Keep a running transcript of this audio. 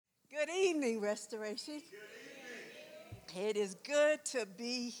Good evening, Restoration. It is good to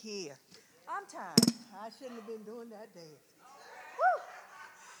be here. I'm tired. I shouldn't have been doing that dance. Woo!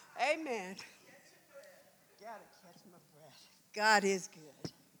 Amen. Gotta catch my breath. God is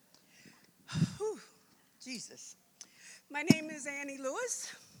good. Whew. Jesus. My name is Annie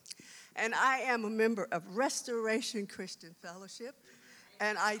Lewis, and I am a member of Restoration Christian Fellowship,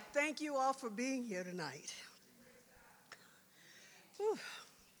 and I thank you all for being here tonight. Whew.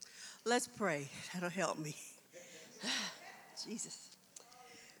 Let's pray. That'll help me. Jesus.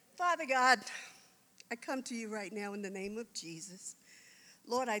 Father God, I come to you right now in the name of Jesus.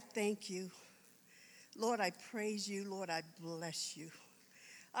 Lord, I thank you. Lord, I praise you. Lord, I bless you.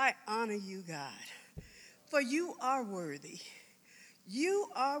 I honor you, God, for you are worthy. You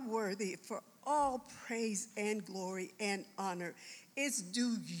are worthy for all praise and glory and honor. It's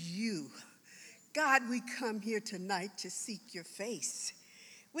due you. God, we come here tonight to seek your face.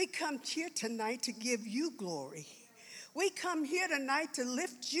 We come here tonight to give you glory. We come here tonight to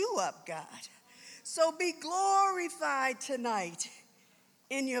lift you up, God. So be glorified tonight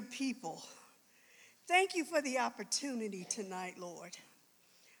in your people. Thank you for the opportunity tonight, Lord.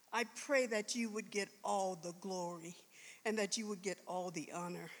 I pray that you would get all the glory and that you would get all the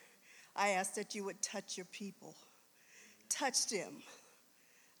honor. I ask that you would touch your people. Touch them,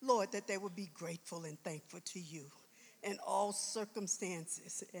 Lord, that they would be grateful and thankful to you in all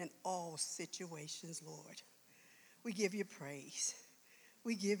circumstances and all situations, Lord. We give you praise.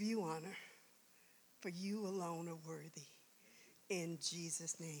 We give you honor, for you alone are worthy. In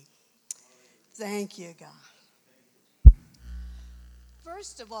Jesus' name. Thank you, God.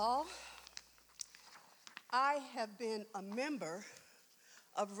 First of all, I have been a member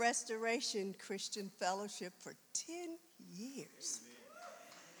of Restoration Christian Fellowship for 10 years.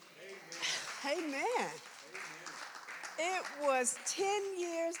 Amen. Amen. It was 10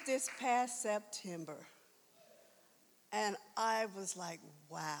 years this past September. And I was like,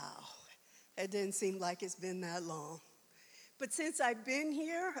 wow. It didn't seem like it's been that long. But since I've been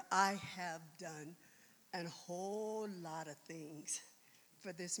here, I have done a whole lot of things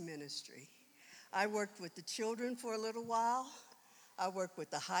for this ministry. I worked with the children for a little while. I worked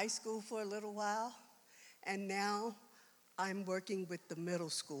with the high school for a little while. And now I'm working with the middle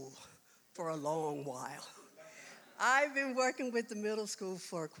school for a long while. I've been working with the middle school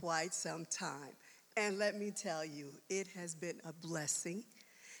for quite some time. And let me tell you, it has been a blessing.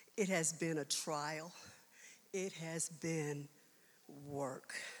 It has been a trial. It has been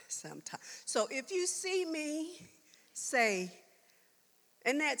work sometimes. So if you see me say,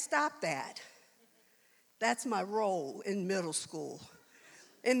 Annette, stop that. That's my role in middle school.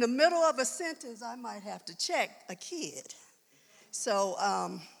 In the middle of a sentence, I might have to check a kid. So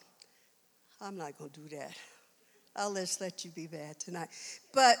I'm not going to do that. I'll just let you be bad tonight.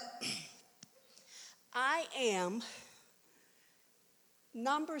 But I am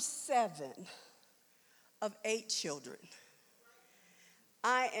number 7 of 8 children.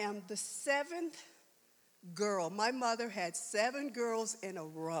 I am the 7th girl. My mother had 7 girls in a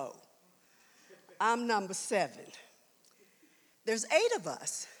row. I'm number 7. There's 8 of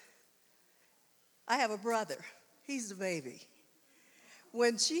us. I have a brother. He's the baby.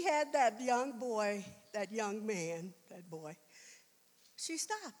 When she had that young boy, that young man, that boy, she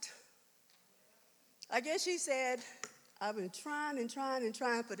stopped. I guess she said, I've been trying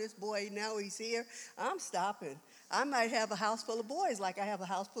for this boy. Now he's here. I'm stopping. I might have a house full of boys like I have a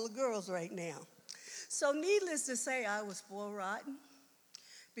house full of girls right now. So needless to say, I was spoiled rotten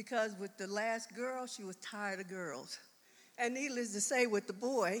because with the last girl, she was tired of girls. And needless to say, with the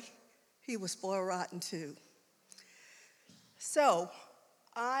boy, he was spoiled rotten too. So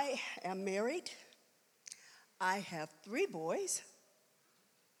I am married. I have 3 boys.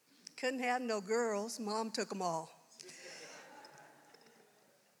 Couldn't have no girls. Mom took them all.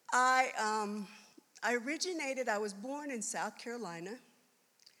 I was born in South Carolina.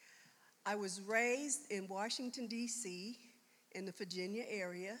 I was raised in Washington, D.C., in the Virginia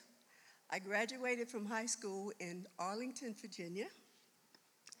area. I graduated from high school in Arlington, Virginia.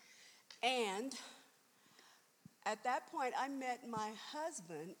 And at that point, I met my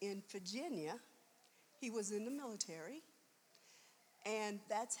husband in Virginia. He was in the military. And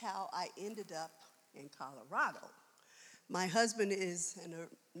that's how I ended up in Colorado. My husband is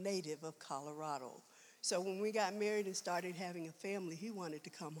a native of Colorado. So when we got married and started having a family, he wanted to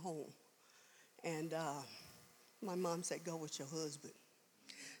come home. And my mom said, go with your husband.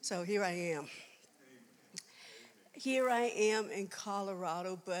 So here I am. Here I am in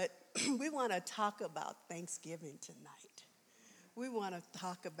Colorado, but we want to talk about Thanksgiving tonight. We want to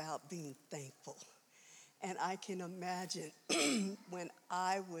talk about being thankful. And I can imagine when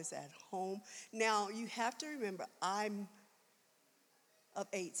I was at home. Now, you have to remember, I'm of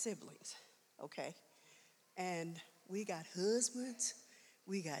 8 siblings, okay? And we got husbands,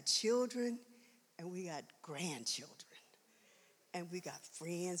 we got children, and we got grandchildren. And we got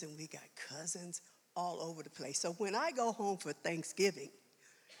friends and we got cousins all over the place. So when I go home for Thanksgiving,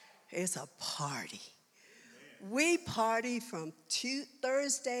 it's a party. We party from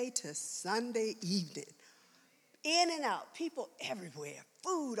Thursday to Sunday evening. In and out, people everywhere,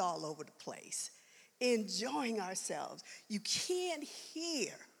 food all over the place, enjoying ourselves. You can't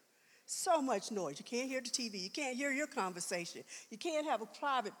hear so much noise. You can't hear the TV. You can't hear your conversation. You can't have a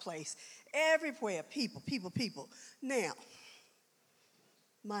private place. Everywhere, people, people, people. Now,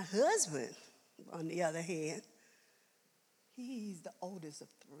 my husband, on the other hand, he's the oldest of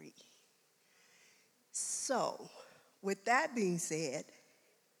 3. So, with that being said,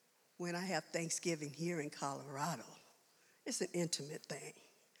 when I have Thanksgiving here in Colorado, it's an intimate thing.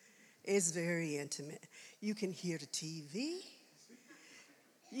 It's very intimate. You can hear the TV.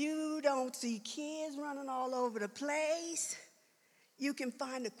 You don't see kids running all over the place. You can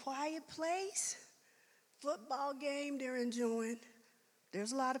find a quiet place. Football game they're enjoying.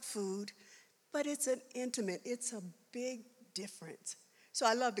 There's a lot of food, but it's a big difference. So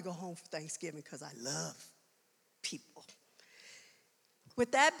I love to go home for Thanksgiving because I love people.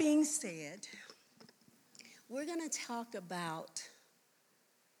 With that being said, we're going to talk about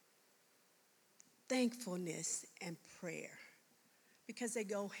thankfulness and prayer because they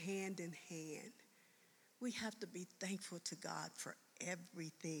go hand in hand. We have to be thankful to God for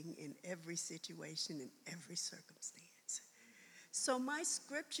everything in every situation, in every circumstance. So my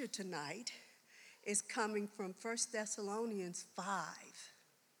scripture tonight is coming from 1 Thessalonians 5.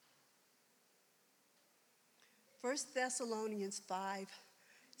 1 Thessalonians 5,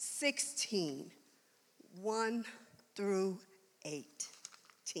 16, 1 through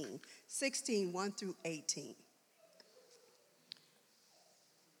 18. 16, 1 through 18.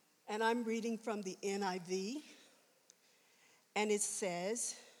 And I'm reading from the NIV, and it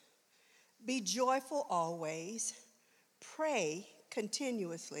says, "Be joyful always, pray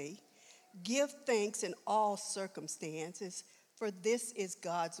continuously, give thanks in all circumstances, for this is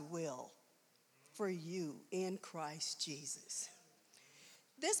God's will for you in Christ Jesus."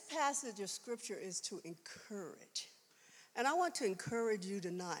 This passage of scripture is to encourage. And I want to encourage you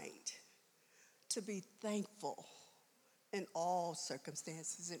tonight to be thankful in all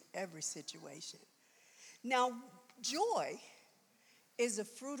circumstances, in every situation. Now, joy is a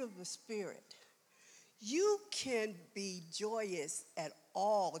fruit of the Spirit. You can be joyous at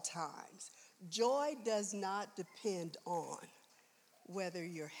all times. Joy does not depend on whether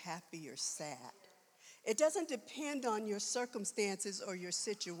you're happy or sad. It doesn't depend on your circumstances or your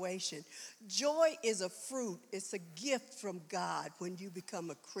situation. Joy is a fruit. It's a gift from God when you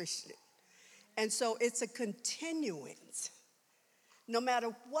become a Christian. And so it's a continuance. No matter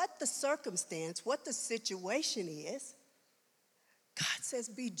what the circumstance, what the situation is, God says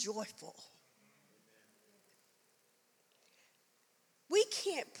be joyful. We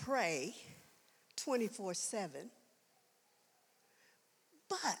can't pray 24/7,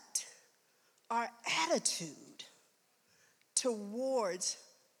 but our attitude towards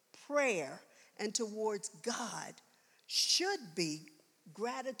prayer and towards God should be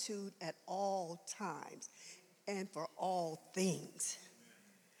gratitude at all times and for all things.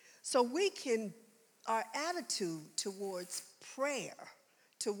 So our attitude towards prayer,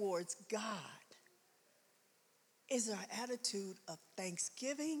 towards God, is our attitude of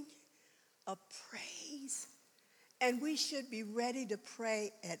thanksgiving, of praise, and we should be ready to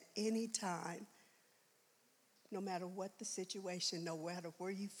pray at any time, no matter what the situation, no matter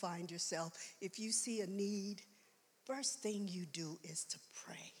where you find yourself. If you see a need, first thing you do is to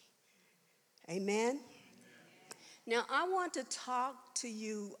pray. Amen? Now, I want to talk to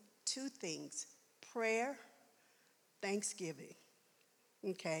you 2 things: prayer, thanksgiving.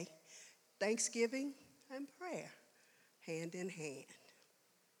 Okay? Thanksgiving and prayer, hand in hand.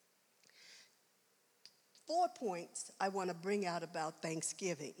 4 points I want to bring out about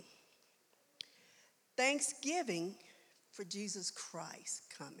Thanksgiving. Thanksgiving for Jesus Christ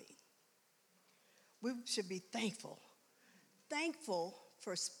coming. We should be thankful. Thankful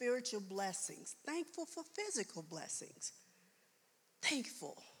for spiritual blessings. Thankful for physical blessings.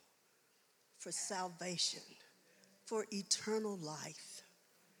 Thankful for salvation, for eternal life.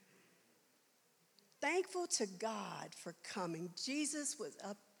 Thankful to God for coming. Jesus was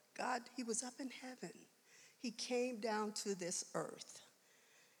up, he was up in heaven. He came down to this earth,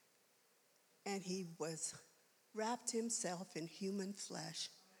 and he wrapped himself in human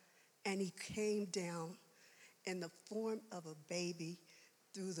flesh, and he came down in the form of a baby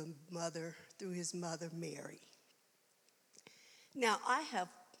through his mother, Mary. Now, I have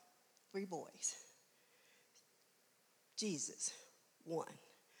 3 boys. Jesus, 1.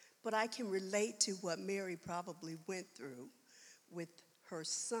 But I can relate to what Mary probably went through with her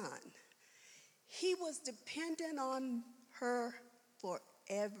son. He was dependent on her for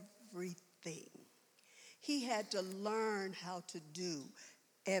everything. He had to learn how to do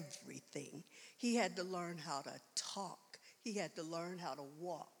everything. He had to learn how to talk. He had to learn how to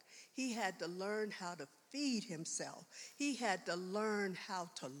walk. He had to learn how to feed himself. He had to learn how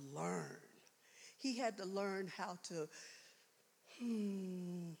to learn. He had to learn how to,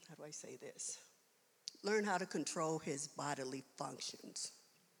 how do I say this? Learn how to control his bodily functions.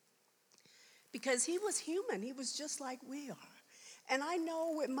 Because he was human. He was just like we are. And I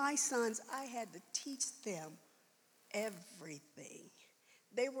know with my sons, I had to teach them everything.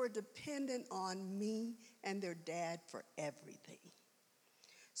 They were dependent on me and their dad for everything.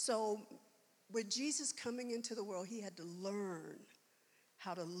 So with Jesus coming into the world, he had to learn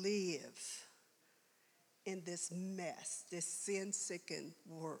how to live in this mess, this sin-sickened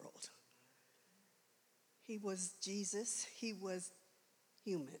world. He was Jesus. He was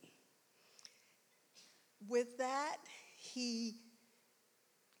human. With that, he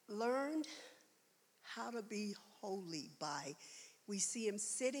learned how to be holy we see him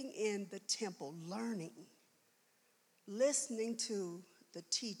sitting in the temple learning, listening to the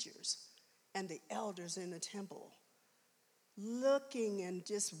teachers and the elders in the temple, looking and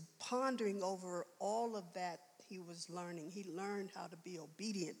just pondering over all of that he was learning. He learned how to be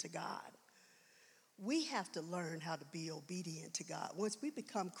obedient to God. We have to learn how to be obedient to God. Once we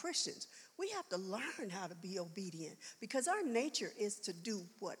become Christians, we have to learn how to be obedient because our nature is to do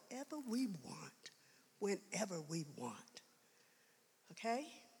whatever we want, whenever we want. Okay?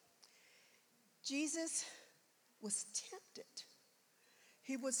 Jesus was tempted.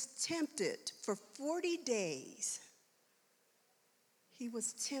 He was tempted for 40 days. He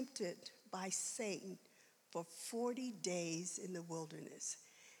was tempted by Satan for 40 days in the wilderness.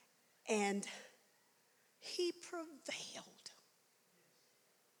 And he prevailed.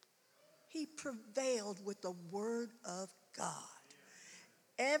 He prevailed with the word of God.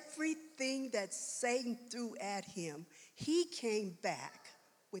 Everything that Satan threw at him, he came back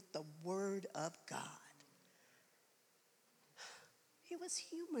with the word of God. He was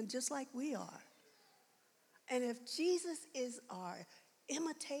human just like we are. And if Jesus is our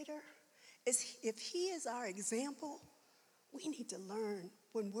imitator, if he is our example, we need to learn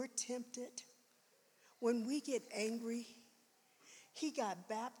when we're tempted, when we get angry. He got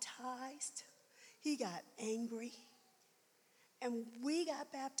baptized, he got angry, and we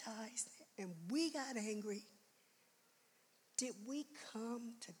got baptized, and we got angry. Did we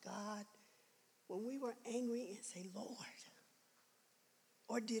come to God when we were angry and say, Lord?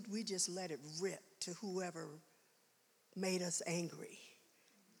 Or did we just let it rip to whoever made us angry,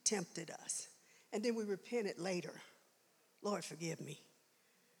 tempted us? And then we repented later. Lord, forgive me.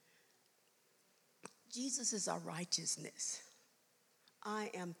 Jesus is our righteousness.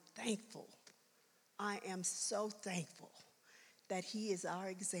 I am thankful. I am so thankful that he is our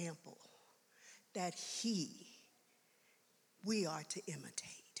example, that we are to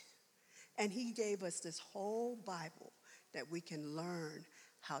imitate. And he gave us this whole Bible that we can learn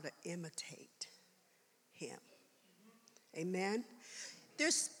how to imitate him. Amen?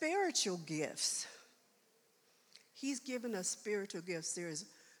 There's spiritual gifts. He's given us spiritual gifts. There's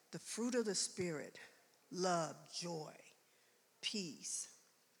the fruit of the Spirit, love, joy, peace,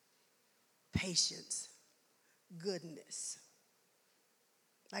 patience, goodness.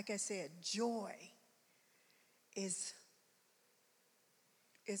 Like I said, joy is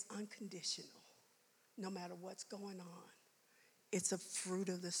unconditional, no matter what's going on. It's a fruit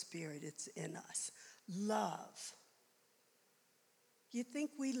of the Spirit. It's in us. Love. You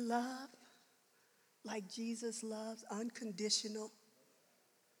think we love like Jesus loves, unconditional?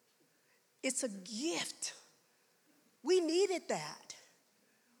 It's a gift. We needed that.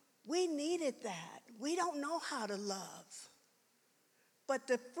 We needed that. We don't know how to love. But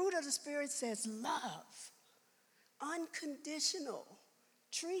the fruit of the Spirit says love, unconditional.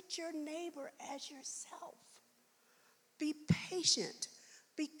 Treat your neighbor as yourself. Be patient.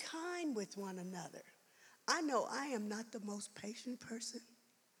 Be kind with one another. I know I am not the most patient person.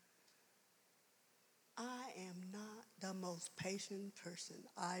 I am not the most patient person.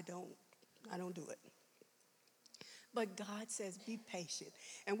 I don't do it. But God says be patient.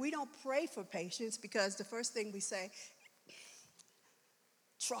 And we don't pray for patience because the first thing we say,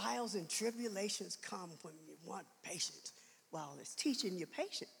 trials and tribulations come when you want patience. Well, it's teaching you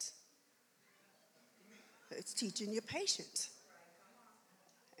patience. It's teaching you patience.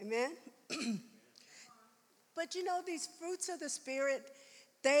 Amen? But you know, these fruits of the Spirit,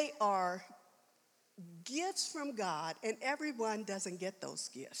 they are gifts from God, and everyone doesn't get those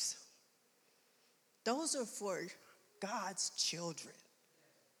gifts. Those are for God's children.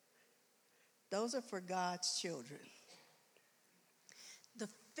 Those are for God's children. The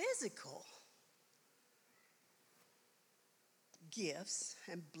physical gifts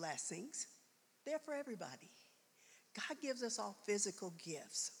and blessings, they're for everybody. God gives us all physical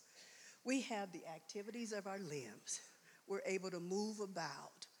gifts. We have the activities of our limbs. We're able to move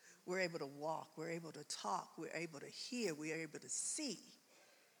about. We're able to walk. We're able to talk. We're able to hear. We're able to see.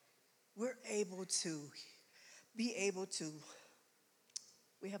 We're able to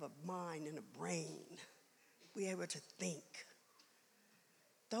we have a mind and a brain. We're able to think.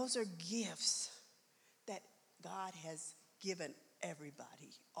 Those are gifts that God has given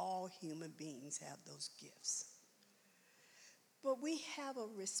everybody. All human beings have those gifts. But we have a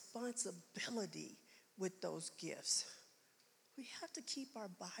responsibility with those gifts. We have to keep our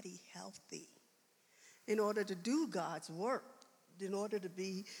body healthy in order to do God's work, in order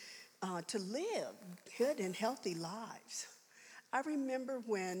to live good and healthy lives. I remember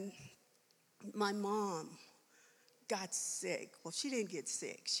when my mom got sick. Well, she didn't get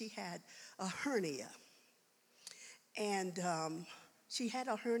sick. She had a hernia. And she had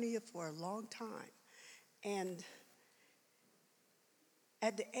a hernia for a long time. And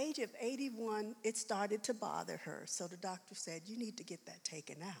at the age of 81, it started to bother her. So the doctor said, you need to get that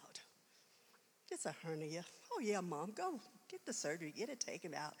taken out. It's a hernia. Oh, yeah, Mom, go get the surgery, get it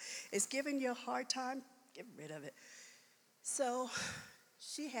taken out. It's giving you a hard time, get rid of it. So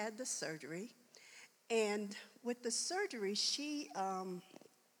she had the surgery. And with the surgery, she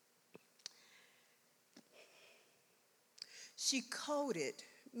coded,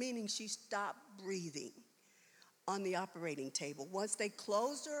 meaning she stopped breathing on the operating table. Once they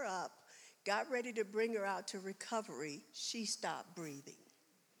closed her up, got ready to bring her out to recovery, she stopped breathing.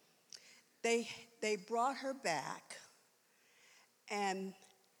 They brought her back, and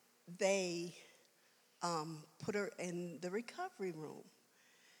they put her in the recovery room.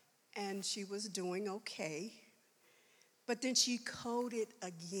 And she was doing okay. But then she coded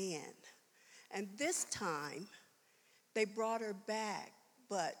again. And this time, they brought her back,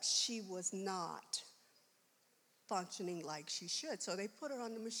 but she was not functioning like she should. So they put her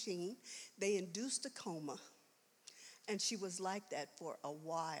on the machine. They induced a coma. And she was like that for a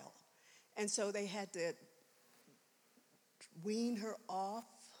while. And so they had to wean her off.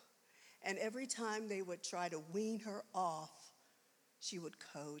 And every time they would try to wean her off, she would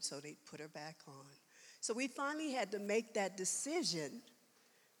code, so they'd put her back on. So we finally had to make that decision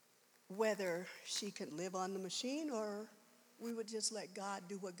whether she could live on the machine or we would just let God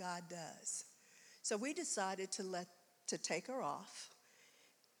do what God does. So we decided to take her off,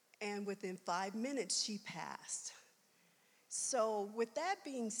 and within 5 minutes, she passed. So with that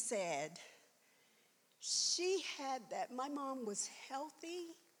being said, she had that. My mom was healthy.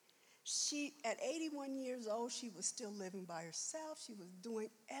 At 81 years old, she was still living by herself. She was doing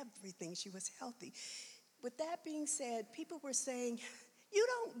everything. She was healthy. With that being said, people were saying, you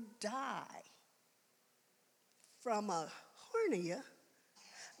don't die from a hernia.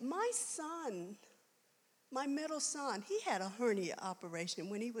 My son, my middle son, he had a hernia operation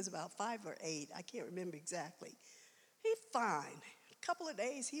when he was about 5 or 8. I can't remember exactly. He's fine. A couple of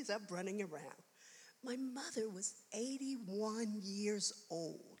days, he's up running around. My mother was 81 years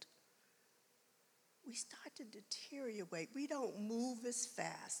old. We start to deteriorate. We don't move as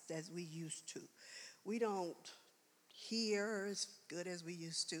fast as we used to. We don't hear as good as we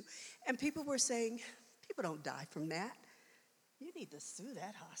used to. And people were saying, people don't die from that. You need to sue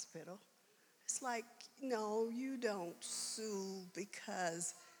that hospital. It's like, no, you don't sue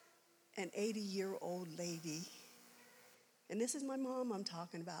because an 80-year-old lady, and this is my mom I'm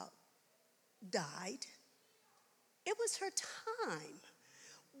talking about, died. It was her time.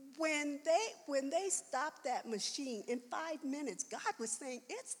 When they stopped that machine, in 5 minutes, God was saying,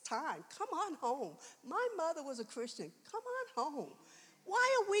 it's time. Come on home. My mother was a Christian. Come on home.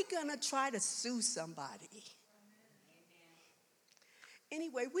 Why are we going to try to sue somebody?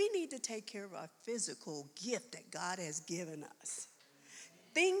 Anyway, we need to take care of our physical gift that God has given us.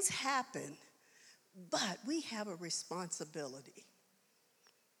 Things happen, but we have a responsibility.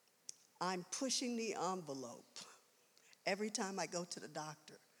 I'm pushing the envelope every time I go to the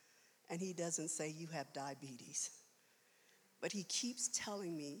doctor. And he doesn't say you have diabetes. But he keeps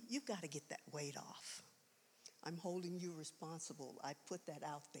telling me, you've got to get that weight off. I'm holding you responsible. I put that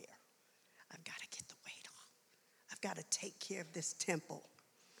out there. I've got to get the weight off. I've got to take care of this temple.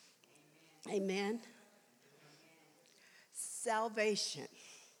 Amen. salvation,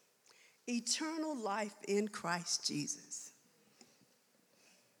 eternal life in Christ Jesus.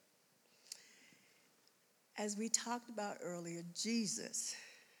 As we talked about earlier, Jesus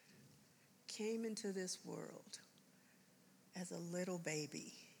came into this world as a little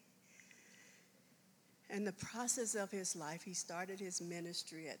baby. In the process of his life, he started his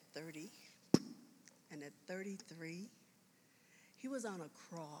ministry at 30, and at 33, he was on a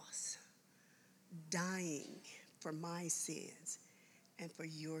cross, dying for my sins and for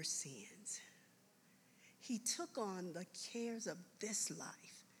your sins. He took on the cares of this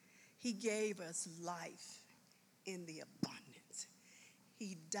life. He gave us life in the abundance.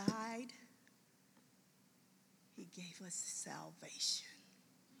 He died. He gave us salvation.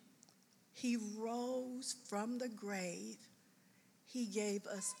 He rose from the grave. He gave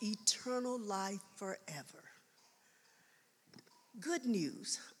us eternal life forever. Good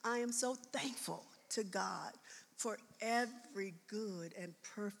news. I am so thankful to God for every good and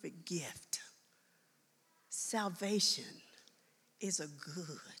perfect gift. Salvation is a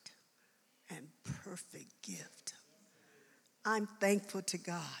good and perfect gift. I'm thankful to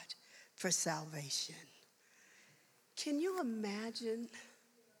God for salvation. Can you imagine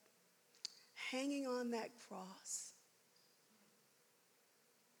hanging on that cross,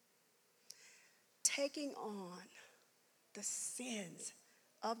 taking on the sins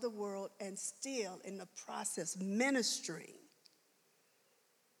of the world and still in the process ministering,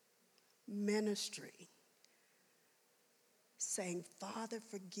 saying, Father,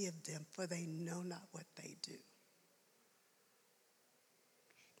 forgive them, for they know not what they do.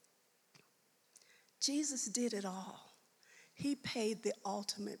 Jesus did it all. He paid the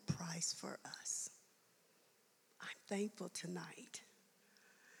ultimate price for us. I'm thankful tonight.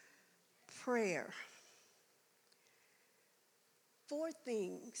 Prayer. 4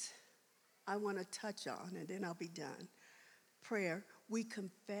 things I want to touch on, and then I'll be done. Prayer. We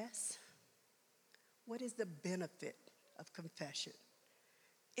confess. What is the benefit of confession?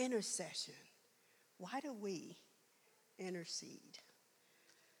 Intercession. Why do we intercede?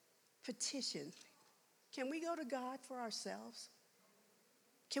 Petition. Can we go to God for ourselves?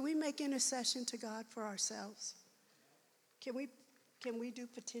 Can we make intercession to God for ourselves? Can we do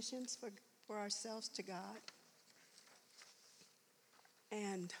petitions for ourselves to God?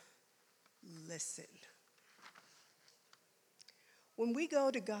 And listen. When we go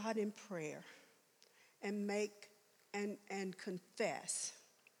to God in prayer and and confess,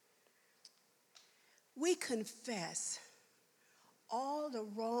 we confess all the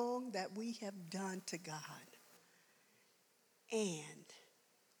wrong that we have done to God. And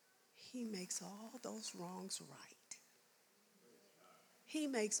he makes all those wrongs right. He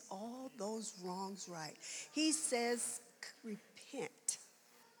makes all those wrongs right. He says, repent.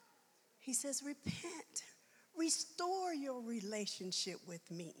 He says, repent. Restore your relationship with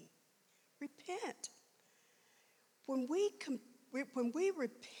me. Repent. When we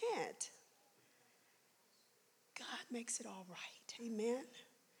repent, God makes it all right. Amen.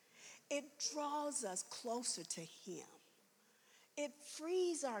 It draws us closer to him. It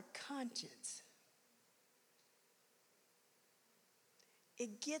frees our conscience.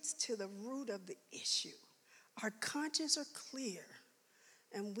 It gets to the root of the issue. Our conscience are clear,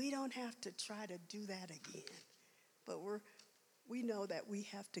 and we don't have to try to do that again. But we know that we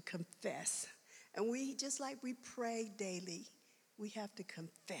have to confess. And we, just like we pray daily, we have to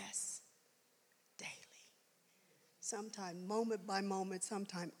confess daily. Sometime moment by moment,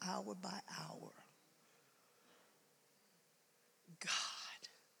 sometime hour by hour. God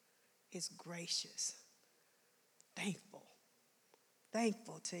is gracious, thankful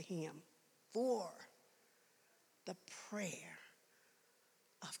to him for the prayer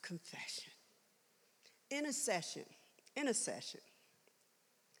of confession. Intercession.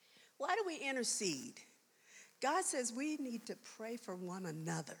 Why do we intercede? God says we need to pray for one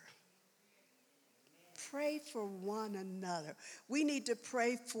another. Pray for one another. We need to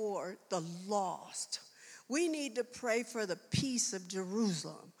pray for the lost. We need to pray for the peace of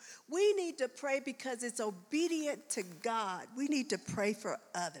Jerusalem. We need to pray because it's obedient to God. We need to pray for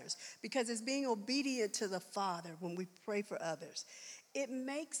others because it's being obedient to the Father when we pray for others. It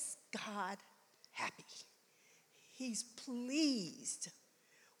makes God happy. He's pleased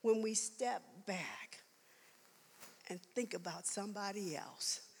when we step back and think about somebody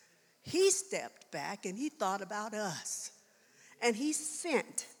else. He stepped back and he thought about us. And he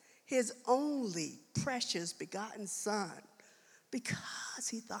sent his only precious begotten son because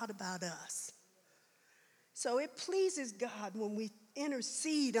he thought about us. So it pleases God when we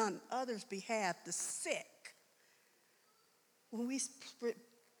intercede on others' behalf, the sick. When we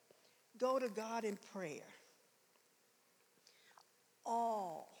go to God in prayer.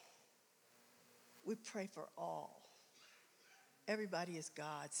 all. We pray for all. Everybody is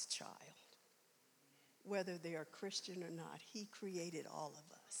God's child. Whether they are Christian or not, he created all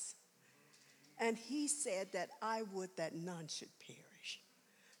of us. And he said that I would that none should perish,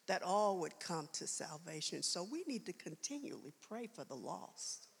 that all would come to salvation. So we need to continually pray for the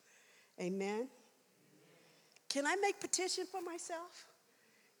lost. Amen. Can I make petition for myself?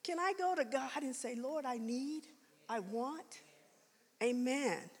 Can I go to God and say, Lord, I need, I want?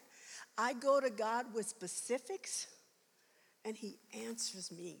 Amen. I go to God with specifics, and he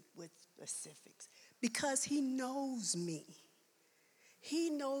answers me with specifics because he knows me.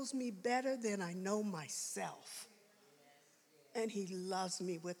 He knows me better than I know myself. And he loves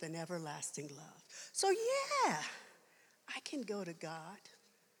me with an everlasting love. So yeah, I can go to God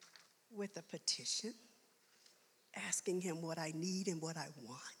with a petition, asking him what I need and what I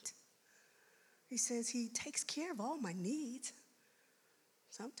want. He says he takes care of all my needs.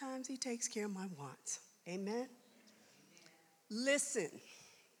 Sometimes he takes care of my wants. Amen? Listen,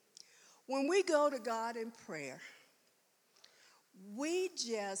 when we go to God in prayer, we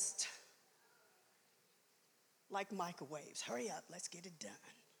just, like microwaves, hurry up, let's get it done.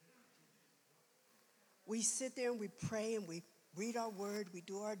 We sit there and we pray and we read our word, we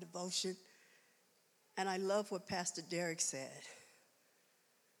do our devotion. And I love what Pastor Derek said.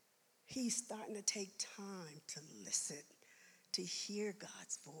 He's starting to take time to listen, to hear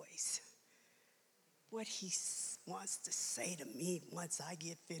God's voice. What he wants to say to me once I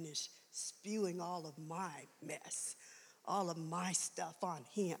get finished spewing all of my mess, all of my stuff on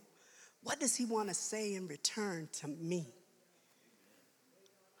him. What does he want to say in return to me?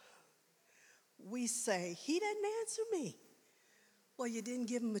 We say, he didn't answer me. Well, you didn't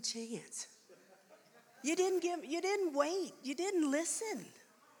give him a chance. You didn't wait. You didn't listen.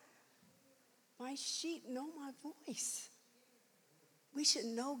 My sheep know my voice. We should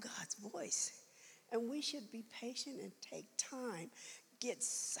know God's voice. And we should be patient and take time, get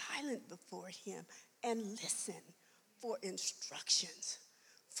silent before him, and listen for instructions,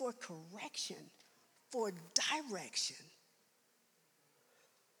 for correction, for direction,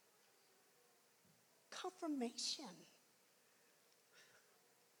 confirmation.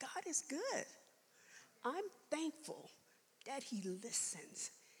 God is good. I'm thankful that he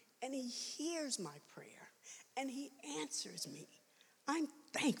listens and he hears my prayer and he answers me. I'm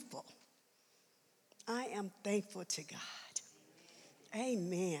thankful. I am thankful to God.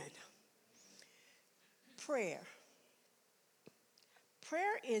 Amen. Prayer.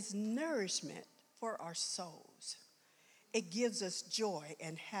 Prayer is nourishment for our souls. It gives us joy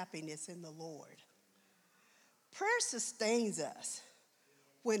and happiness in the Lord. Prayer sustains us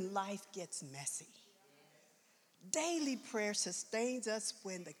when life gets messy. Daily prayer sustains us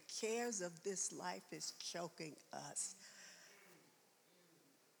when the cares of this life is choking us.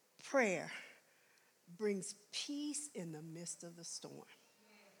 Prayer brings peace in the midst of the storm.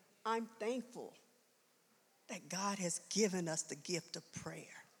 I'm thankful that God has given us the gift of prayer.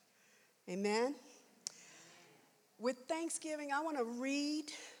 Amen? With Thanksgiving, I want to read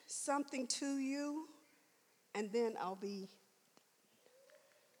something to you, and then I'll be,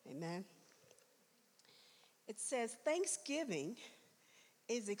 amen? It says, Thanksgiving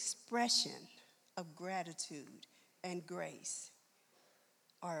is expression of gratitude and grace,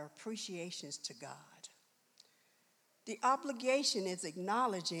 our appreciations to God. The obligation is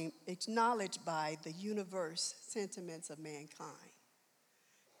acknowledged by the universe sentiments of mankind.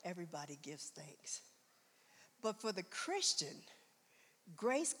 Everybody gives thanks. But for the Christian,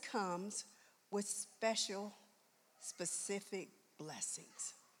 grace comes with specific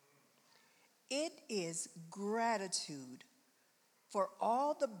blessings. It is gratitude for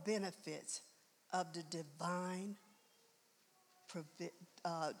all the benefits of the divine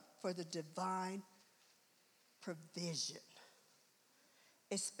provision,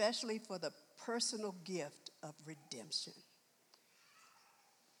 especially for the personal gift of redemption,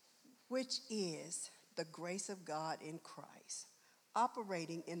 which is the grace of God in Christ,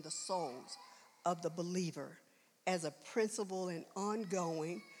 operating in the souls of the believer as a principle and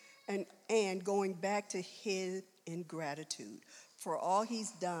ongoing and going back to his in gratitude for all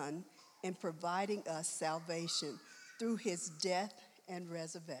he's done in providing us salvation through his death and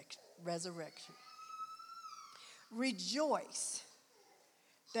resurrection. Rejoice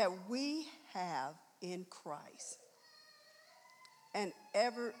that we have in Christ an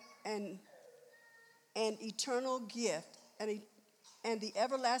eternal gift and the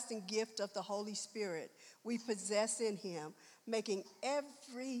everlasting gift of the Holy Spirit we possess in him, making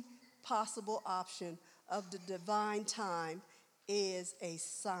every possible option of the divine time is a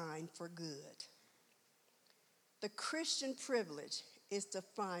sign for good. The Christian privilege is to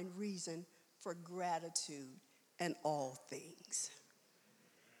find reason for gratitude in all things.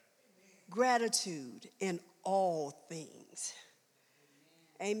 Gratitude in all things.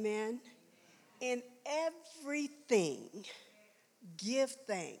 Amen. In everything, give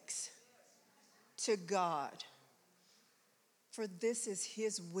thanks to God, for this is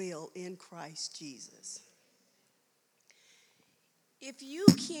his will in Christ Jesus. If you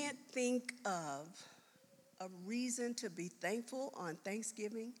can't think of a reason to be thankful on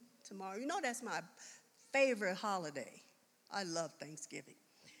Thanksgiving tomorrow, you know that's my favorite holiday. I love Thanksgiving.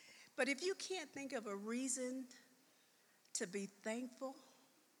 But if you can't think of a reason to be thankful,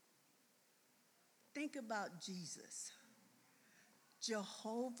 think about Jesus.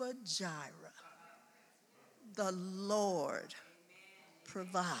 Jehovah Jireh, the Lord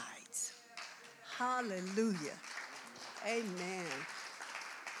provides. Hallelujah. Amen.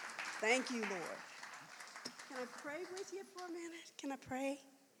 Thank you, Lord. Can I pray with you for a minute? Can I pray?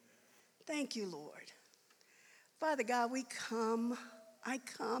 Thank you, Lord. Father God, I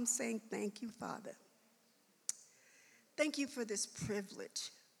come saying thank you, Father. Thank you for this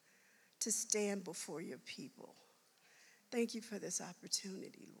privilege to stand before your people. Thank you for this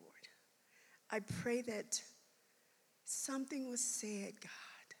opportunity, Lord. I pray that something was said,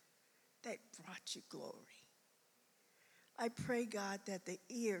 God, that brought you glory. I pray, God, that the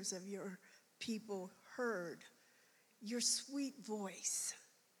ears of your people heard your sweet voice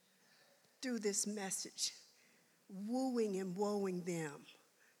through this message, wooing and woeing them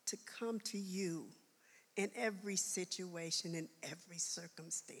to come to you in every situation, in every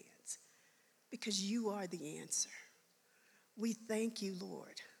circumstance, because you are the answer. We thank you,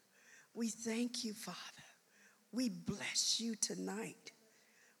 Lord. We thank you, Father. We bless you tonight.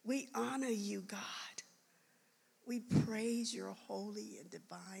 We honor you, God. We praise your holy and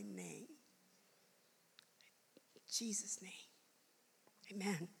divine name. In Jesus' name,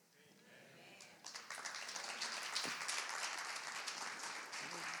 amen.